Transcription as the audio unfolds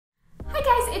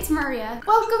it's Maria.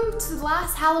 Welcome to the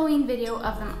last Halloween video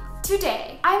of the month.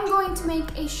 Today, I'm going to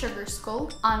make a sugar skull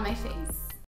on my face.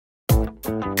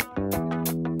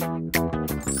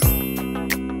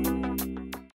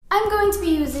 I'm going to be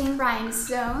using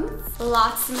rhinestones,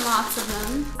 lots and lots of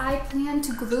them. I plan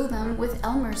to glue them with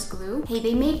Elmer's glue. Hey,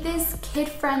 they make this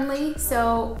kid-friendly,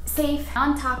 so safe,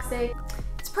 non-toxic.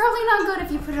 It's probably not good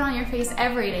if you put it on your face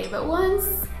every day, but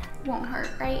once, won't hurt,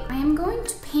 right? I am going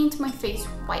to paint my face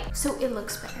white so it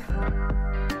looks better.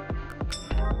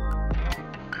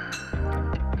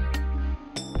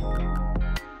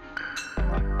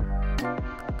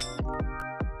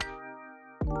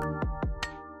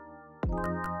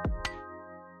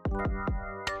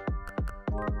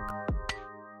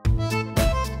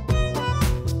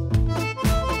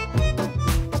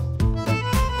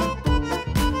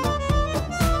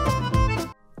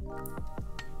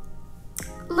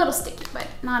 A little sticky, but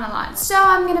not a lot. So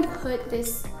I'm gonna put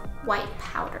this white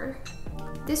powder.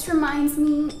 This reminds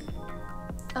me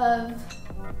of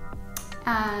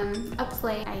a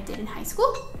play I did in high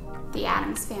school, The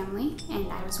Addams Family,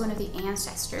 and I was one of the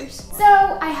ancestors.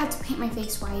 So I had to paint my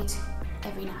face white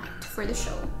every night for the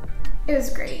show. It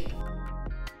was great.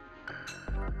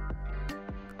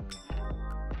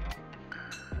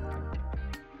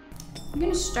 I'm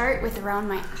gonna start with around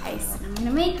my eyes, and I'm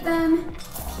gonna make them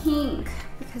pink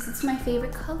because it's my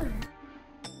favorite color.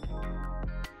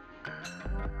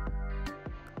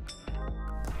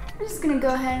 I'm just gonna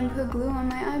go ahead and put glue on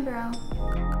my eyebrow.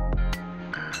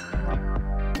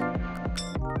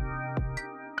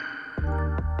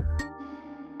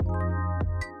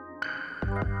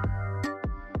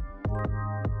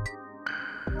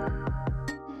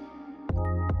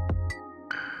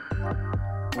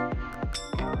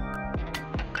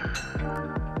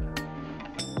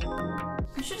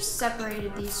 I should have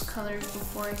separated these colors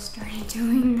before I started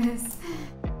doing this.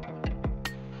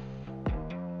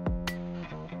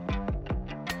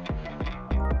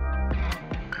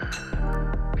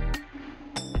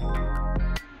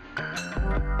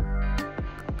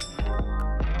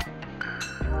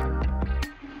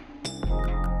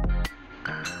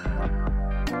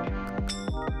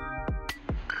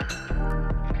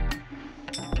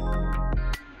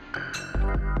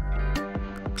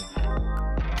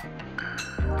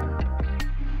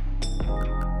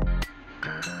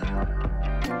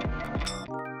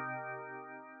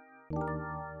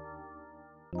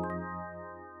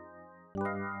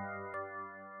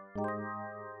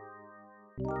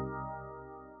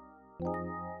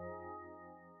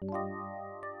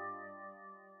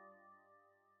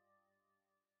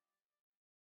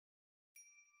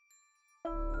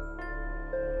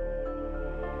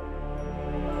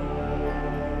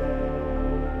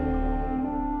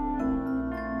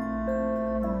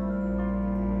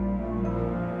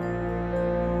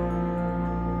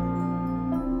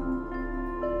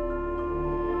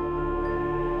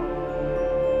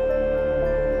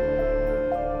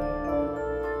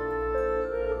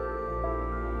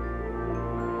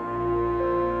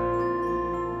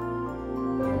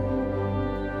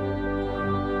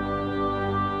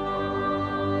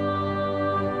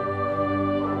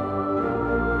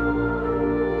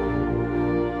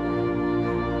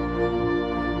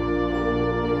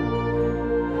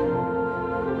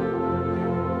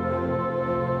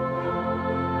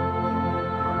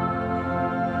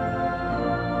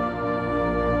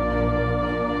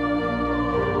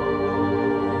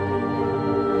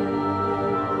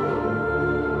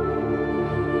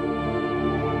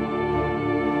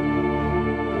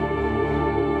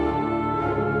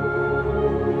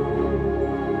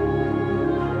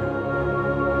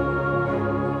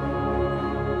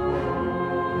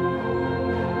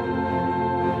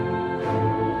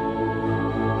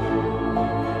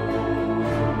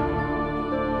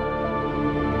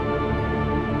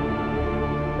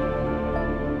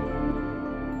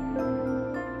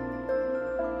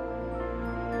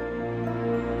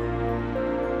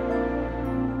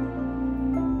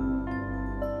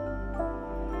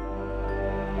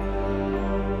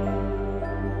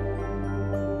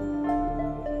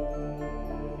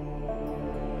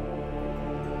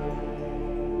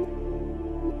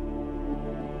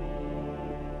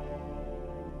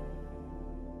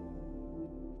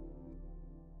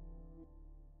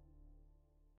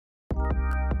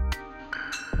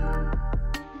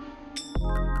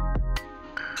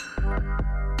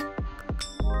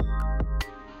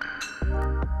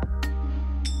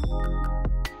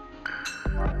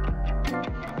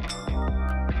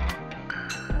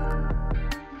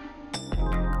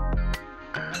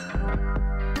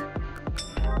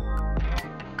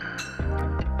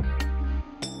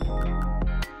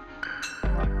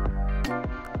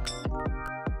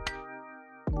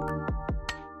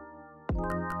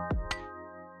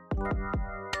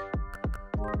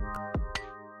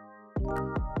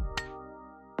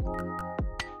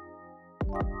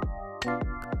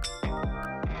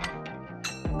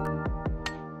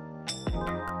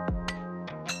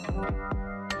 you.